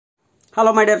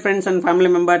Hello my dear friends and family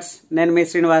members, నేను మీ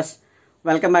Srinivas.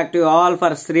 Welcome back to you all for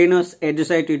Sreenu's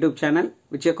EduSite YouTube channel,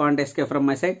 which you can't escape from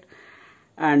my site.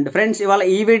 And friends, ఇవాళ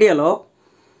ఈ వీడియోలో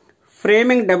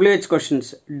framing WH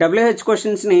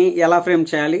క్వశ్చన్స్ని ఎలా frame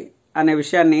చేయాలి అనే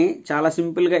విషయాన్ని చాలా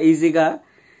సింపుల్గా ఈజీగా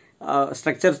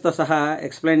స్ట్రక్చర్స్తో సహా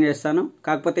ఎక్స్ప్లెయిన్ చేస్తాను.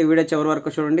 కాకపోతే ఈ వీడియో చివరి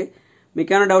వరకు చూడండి. మీకు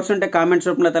ఏమైనా డౌట్స్ ఉంటే కామెంట్స్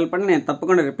రూపంలో తెలపండి, నేను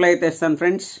తప్పకుండా రిప్లై అయితే ఇస్తాను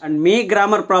friends. And me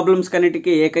grammar problems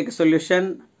కన్నిటికీ ఏకైక సొల్యూషన్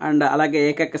అండ్ అలాగే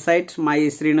ఏకైక సైట్ మా ఈ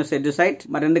శ్రీనుస్ EduSite.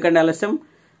 మరి ఎందుకంటే ఆలస్యం,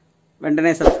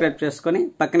 వెంటనే సబ్స్క్రైబ్ చేసుకొని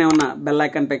పక్కనే ఉన్న బెల్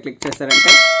ఐకాన్ పై క్లిక్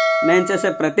చేశారంటే నేను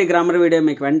చేసే ప్రతి గ్రామర్ వీడియో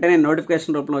మీకు వెంటనే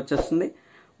నోటిఫికేషన్ రూపంలో వచ్చేస్తుంది.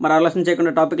 మరి ఆలోచన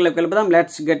చేయకుండా టాపిక్లోకి వెళ్ళిపోదాం.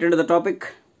 Let's get in to the topic.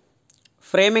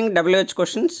 Framing WH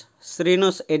questions,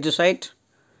 Sreenu's EduSite.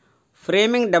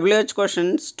 Framing WH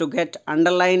questions to get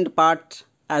underlined part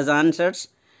as answers.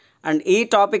 And ఈ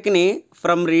టాపిక్ని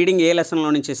ఫ్రమ్ రీడింగ్ ఏ లెసన్లో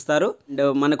నుంచి ఇస్తారు. అండ్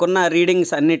మనకున్న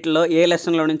రీడింగ్స్ అన్నిటిలో ఏ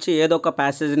లెసన్లో నుంచి ఏదో ఒక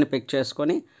ప్యాసేజ్ని పిక్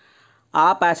చేసుకొని ఆ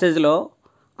ప్యాసేజ్లో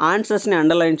ఆన్సర్స్ని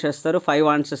అండర్లైన్ చేస్తారు, 5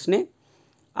 ఆన్సర్స్ని.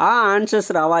 ఆ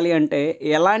ఆన్సర్స్ రావాలి అంటే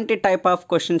ఎలాంటి టైప్ ఆఫ్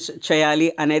క్వశ్చన్స్ చేయాలి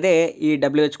అనేదే ఈ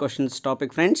WH questions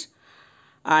topic friends.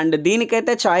 And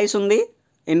దీనికైతే చాయిస్ ఉంది,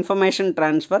 ఇన్ఫర్మేషన్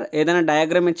ట్రాన్స్ఫర్. ఏదైనా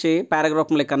డయాగ్రామ్ ఇచ్చి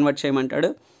పారాగ్రాఫ్లో కన్వర్ట్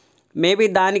చేయమంటాడు. మేబీ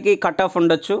దానికి కట్ ఆఫ్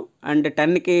ఉండొచ్చు, అండ్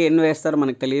 10కి ఎన్ని వేస్తారో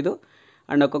మనకు తెలియదు.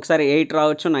 అండ్ ఒక్కొక్కసారి 8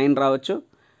 రావచ్చు, 9 రావచ్చు.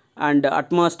 అండ్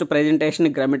అట్మోస్ట్ ప్రెజెంటేషన్,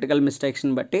 గ్రామటికల్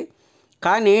మిస్టేక్స్ని బట్టి.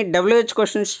 కానీ WH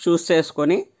క్వశ్చన్స్ చూస్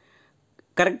చేసుకొని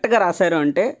కరెక్ట్గా రాశారు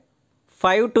అంటే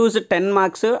 5 to 10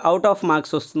 marks out of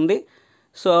marks వస్తుంది.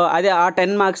 సో అదే ఆ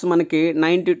 10 మార్క్స్ మనకి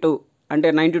 92 అంటే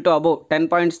 92 అబోవ్ 10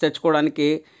 పాయింట్స్ తెచ్చుకోవడానికి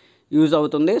యూజ్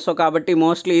అవుతుంది. సో కాబట్టి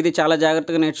మోస్ట్లీ ఇది చాలా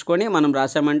జాగ్రత్తగా నేర్చుకొని మనం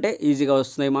రాసామంటే ఈజీగా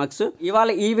వస్తున్నాయి మార్క్స్.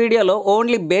 ఇవాళ ఈ వీడియోలో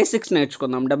ఓన్లీ బేసిక్స్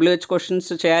నేర్చుకుందాం. WH క్వశ్చన్స్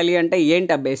చేయాలి అంటే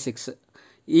ఏంటి ఆ బేసిక్స్,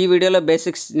 ఈ వీడియోలో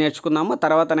బేసిక్స్ నేర్చుకుందాము.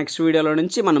 తర్వాత నెక్స్ట్ వీడియోలో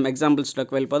నుంచి మనం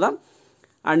ఎగ్జాంపుల్స్లోకి వెళ్ళిపోదాం.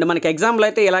 అండ్ మనకి ఎగ్జాంపుల్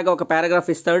అయితే ఇలాగ ఒక పారాగ్రాఫ్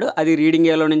ఇస్తాడు, అది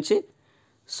రీడింగ్ ఏలో నుంచి.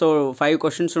 సో 5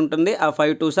 క్వశ్చన్స్ ఉంటుంది, ఆ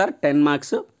 5 2s are 10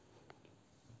 marks.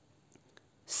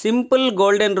 Simple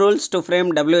golden rules to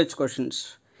frame WH questions.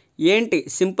 ఏంటి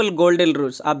సింపుల్ గోల్డెన్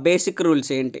రూల్స్, ఆ బేసిక్ రూల్స్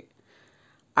ఏంటి?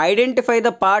 Identify the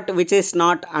part which is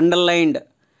not underlined.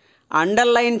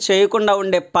 Underline చేయకుండా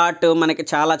ఉండే పార్ట్ మనకి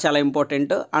చాలా చాలా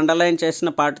ఇంపార్టెంట్. అండర్లైన్ చేసిన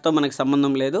పార్ట్తో మనకు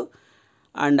సంబంధం లేదు.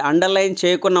 అండ్ అండర్లైన్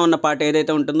చేయకుండా ఉన్న పార్ట్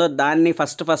ఏదైతే ఉంటుందో దాన్ని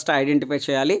ఫస్ట్ ఐడెంటిఫై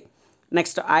చేయాలి.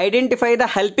 Next, identify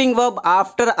the helping verb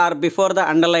after are before the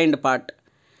underlined part.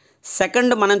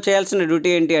 Second మనం చేయాల్సిన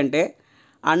డ్యూటీ ఏంటి అంటే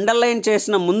అండర్లైన్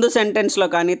చేసిన ముందు సెంటెన్స్లో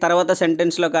కానీ తర్వాత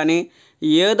సెంటెన్స్లో కానీ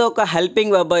ఏదో ఒక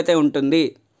హెల్పింగ్ వర్బ్ అయితే ఉంటుంది,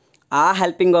 ఆ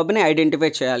హెల్పింగ్ వర్బ్ని ఐడెంటిఫై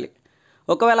చేయాలి.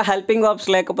 ఒకవేళ హెల్పింగ్ వర్బ్స్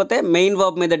లేకపోతే మెయిన్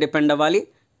వర్బ్ మీద డిపెండ్ అవ్వాలి.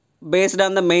 Based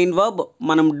on the main verb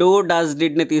మనం డూ, డస్,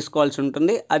 డిడ్ని తీసుకోవాల్సి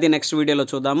ఉంటుంది. అది నెక్స్ట్ వీడియోలో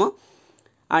చూద్దాము.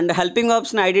 అండ్ హెల్పింగ్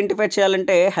వర్బ్స్ని ఐడెంటిఫై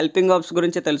చేయాలంటే హెల్పింగ్ వర్బ్స్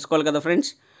గురించి తెలుసుకోవాలి కదా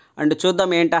ఫ్రెండ్స్. అండ్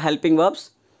చూద్దాం ఏంటా హెల్పింగ్ వర్బ్స్.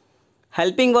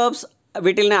 హెల్పింగ్ వర్బ్స్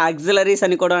వీటిని ఆక్సిలరీస్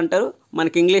అని కూడా అంటారు.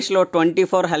 మనకి ఇంగ్లీష్లో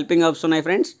 24 హెల్పింగ్ వర్బ్స్ ఉన్నాయి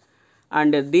friends.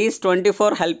 And these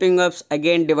 24 helping verbs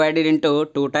again divided into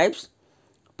 2 types.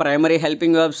 Primary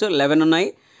helping verbs 11 ఉన్నాయి,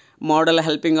 మోడల్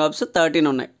హెల్పింగ్ వర్బ్స్ 13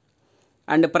 ఉన్నాయి.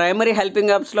 అండ్ ప్రైమరీ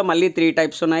హెల్పింగ్ వర్బ్స్లో మళ్ళీ 3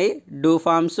 టైప్స్ ఉన్నాయి, do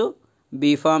forms,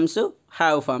 be forms,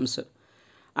 have forms.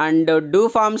 And do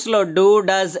ఫార్మ్స్లో do,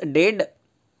 does, did.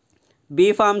 Be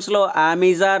ఫార్మ్స్లో yam,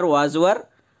 is, are, was, were.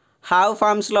 Have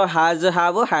ఫార్మ్స్లో has,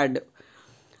 have, had.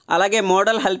 అలాగే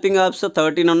model helping verbs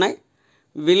 13 ఉన్నాయి.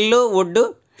 విల్లు, would,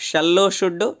 షల్లు,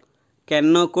 should,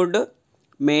 can, could,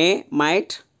 May,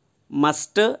 might,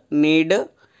 must, need,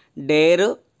 dare,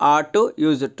 at,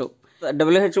 use to.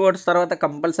 WH words తర్వాత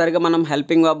కంపల్సరీగా మనం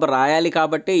helping verb రాయాలి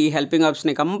కాబట్టి ఈ helping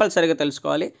వర్బ్స్ని కంపల్సరీగా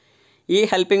తెలుసుకోవాలి. ఈ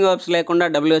హెల్పింగ్ వర్బ్స్ లేకుండా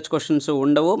WH క్వశ్చన్స్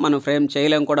ఉండవు, మనం ఫ్రేమ్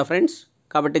చేయలేము కూడా ఫ్రెండ్స్.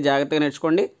 కాబట్టి జాగ్రత్తగా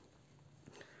నేర్చుకోండి.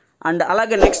 అండ్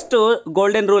అలాగే నెక్స్ట్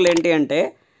గోల్డెన్ రూల్ ఏంటి అంటే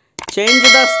change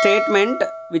the statement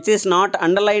which is not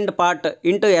underlined part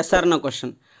into SR no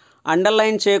question.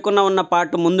 Underline చేయకుండా ఉన్న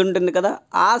పార్ట్ ముందుంటుంది కదా,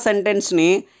 ఆ సెంటెన్స్ని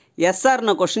ఎస్ఆర్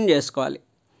నో క్వశ్చన్ చేసుకోవాలి.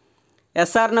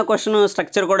 ఎస్ఆర్ నో క్వశ్చన్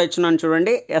స్ట్రక్చర్ కూడా ఇచ్చున్నాను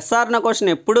చూడండి. ఎస్ఆర్ నో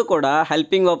క్వశ్చన్ ఎప్పుడు కూడా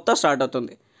హెల్పింగ్ వర్బ్తో స్టార్ట్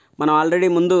అవుతుంది. మనం ఆల్రెడీ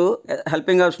ముందు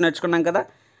హెల్పింగ్ వర్బ్స్ నేర్చుకున్నాం కదా,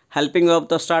 హెల్పింగ్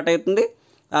వర్బ్తో స్టార్ట్ అవుతుంది.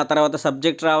 ఆ తర్వాత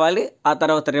సబ్జెక్ట్ రావాలి, ఆ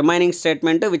తర్వాత remaining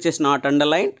statement which is not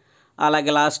underline,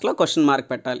 అలాగే లాస్ట్లో క్వశ్చన్ మార్క్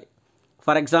పెట్టాలి.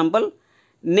 For example,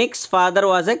 నిక్స్ father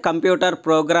was a computer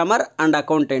programmer and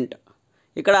accountant.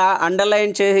 ఇక్కడ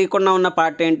అండర్లైన్ చేయకుండా ఉన్న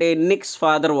పార్ట్ ఏంటి, నిక్స్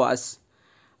ఫాదర్ వాజ్.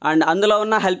 అండ్ అందులో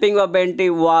ఉన్న హెల్పింగ్ వర్బ్ ఏంటి,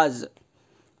 వాజ్.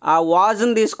 ఆ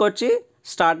వాజ్ని తీసుకొచ్చి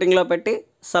స్టార్టింగ్లో పెట్టి,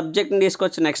 సబ్జెక్ట్ని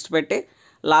తీసుకొచ్చి నెక్స్ట్ పెట్టి,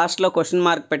 లాస్ట్లో క్వశ్చన్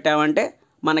మార్క్ పెట్టామంటే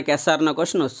మనకి ఎస్ఆర్ నో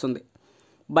క్వశ్చన్ వస్తుంది.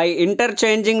 By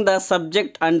interchanging the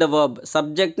subject and the verb.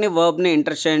 సబ్జెక్ట్ని వర్బ్ని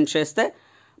ఇంటర్చేంజ్ చేస్తే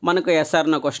మనకు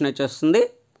ఎస్ఆర్ నో క్వశ్చన్ వచ్చేస్తుంది.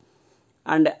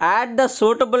 and add the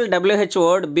suitable WH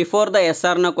word before the yes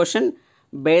or no question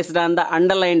based on the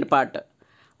underlined part.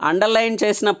 Underline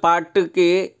చేసిన పార్ట్కి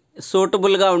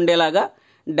సూటబుల్గా ఉండేలాగా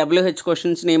WH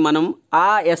క్వశ్చన్స్ని మనం ఆ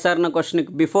ఎస్ ఆర్ నో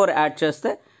క్వశ్చన్కి బిఫోర్ యాడ్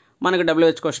చేస్తే మనకు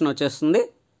WH క్వశ్చన్ వచ్చేస్తుంది.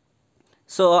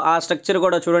 సో ఆ స్ట్రక్చర్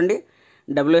కూడా చూడండి.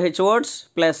 WH words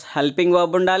plus helping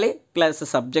verb ఉండాలి, ప్లస్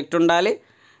సబ్జెక్ట్ ఉండాలి,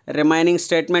 రిమైనింగ్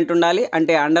స్టేట్మెంట్ ఉండాలి,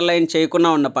 అంటే అండర్లైన్ చేయకుండా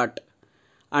ఉన్న పార్ట్,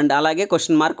 అండ్ అలాగే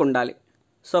క్వశ్చన్ మార్క్ ఉండాలి.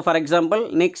 So for example,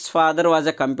 నిక్స్ father was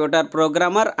a computer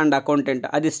programmer and accountant,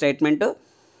 అది statement.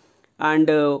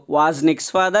 And was నిక్స్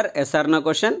father yes are no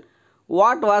question.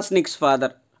 What was నిక్స్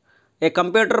father, A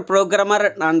computer programmer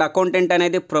and accountant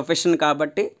అనేది profession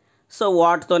కాబట్టి so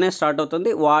వాట్తోనే start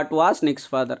అవుతుంది. What was నిక్స్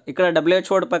father. ఇక్కడ WH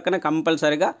word పక్కన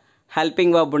కంపల్సరీగా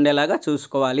helping verb ఉండేలాగా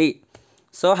చూసుకోవాలి.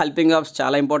 So helping verbs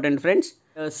చాలా important friends.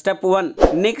 Step 1,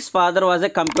 నిక్స్ father was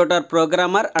a computer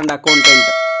programmer and accountant.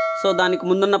 So దానికి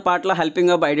ముందున్న పార్ట్లో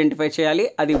హెల్పింగ్ వర్బ్ ఐడెంటిఫై చేయాలి,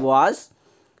 అది was.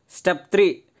 Step 3,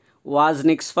 was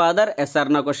నిక్స్ father yes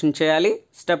are no question చేయాలి.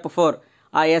 స్టెప్ 4,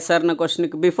 ఆ ఎస్ ఆర్ నో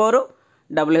క్వశ్చన్కి బిఫోర్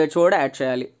WH వర్డ్ యాడ్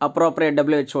చేయాలి, అప్రోప్రియేట్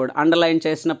WH వర్డ్, అండర్లైన్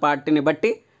చేసిన పార్టీని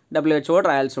బట్టి WH వర్డ్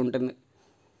రాయాల్సి ఉంటుంది.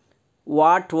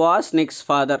 What was నిక్స్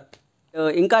father.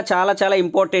 ఇంకా చాలా చాలా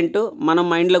ఇంపార్టెంట్, మనం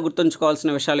మైండ్లో గుర్తుంచుకోవాల్సిన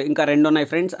విషయాలు ఇంకా 2 ఉన్నాయి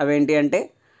ఫ్రెండ్స్. అవేంటి అంటే,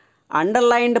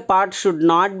 underlined part should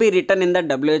not be return in the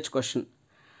WH question.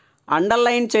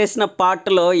 Underline చేసిన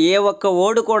పార్ట్లో ఏ ఒక్క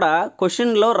వర్డ్ కూడా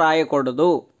క్వశ్చన్లో రాయకూడదు.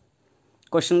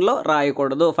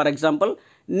 For example,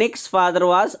 నిక్స్ father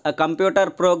was a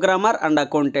computer programmer and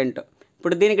accountant.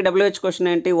 ఇప్పుడు దీనికి WH క్వశ్చన్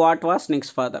ఏంటి, వాట్ వాజ్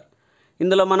నిక్స్ ఫాదర్.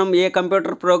 ఇందులో మనం ఏ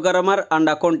కంప్యూటర్ ప్రోగ్రామర్ అండ్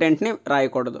అకౌంటెంట్ని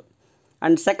రాయకూడదు.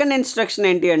 అండ్ సెకండ్ ఇన్స్ట్రక్షన్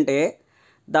ఏంటి అంటే,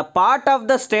 the part of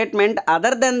the statement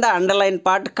other then the underline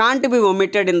part can't be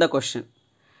omitted in the question.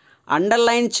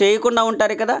 Underline చేయకుండా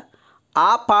ఉంటారు కదా,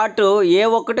 ఆ పార్ట్ ఏ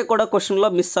ఒక్కటి కూడా క్వశ్చన్లో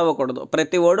మిస్ అవ్వకూడదు,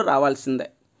 ప్రతి వర్డ్ రావాల్సిందే.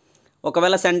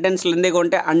 ఒకవేళ సెంటెన్స్ లెందీగా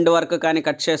ఉంటే అండ్ వరకు కానీ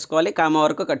కట్ చేసుకోవాలి, కామా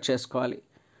వరకు కట్ చేసుకోవాలి.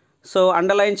 సో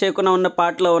అండర్లైన్ చేయకుండా ఉన్న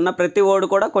పార్ట్లో ఉన్న ప్రతి వర్డ్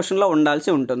కూడా క్వశ్చన్లో ఉండాల్సి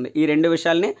ఉంటుంది. ఈ 2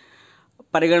 విషయాల్ని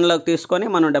పరిగణలోకి తీసుకొని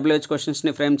మనం WH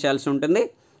క్వశ్చన్స్ని ఫ్రేమ్ చేయాల్సి ఉంటుంది.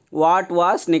 What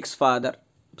was నిక్స్ father.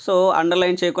 So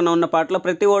underline చేయకుండా ఉన్న పార్ట్లో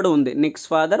ప్రతి వర్డ్ ఉంది, నిక్స్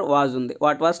ఫాదర్, వాజ్ ఉంది,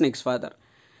 వాట్ వాజ్ నిక్స్ ఫాదర్.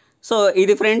 సో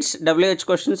ఇది ఫ్రెండ్స్ WH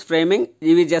క్వశ్చన్స్ ఫ్రేమింగ్.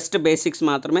 ఇవి జస్ట్ బేసిక్స్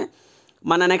మాత్రమే.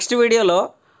 మన నెక్స్ట్ వీడియోలో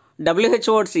WH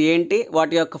వర్డ్స్ ఏంటి,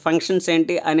 వాటి యొక్క ఫంక్షన్స్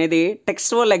ఏంటి అనేది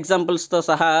టెక్స్చువల్ ఎగ్జాంపుల్స్తో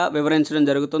సహా వివరించడం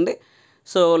జరుగుతుంది.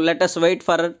 So let us wait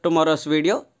for tomorrow's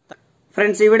video.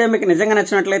 Friends, ఈ వీడియో మీకు నిజంగా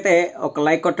నచ్చినట్లయితే ఒక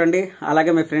లైక్ కొట్టండి,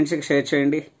 అలాగే మీ ఫ్రెండ్స్కి షేర్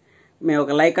చేయండి. మీ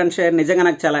ఒక లైక్ అండ్ షేర్ నిజంగా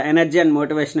నాకు చాలా ఎనర్జీ అండ్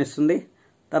మోటివేషన్ ఇస్తుంది.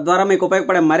 తద్వారా మీకు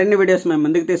ఉపయోగపడే మరిన్ని వీడియోస్ మేము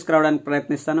ముందుకు తీసుకురావడానికి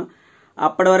ప్రయత్నిస్తాను.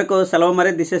 అప్పటి వరకు సెలవు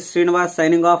మరి. This is Srinivas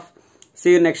signing off.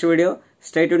 See you next video.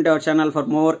 Stay tuned to our channel for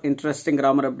more interesting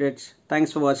grammar updates.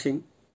 Thanks for watching.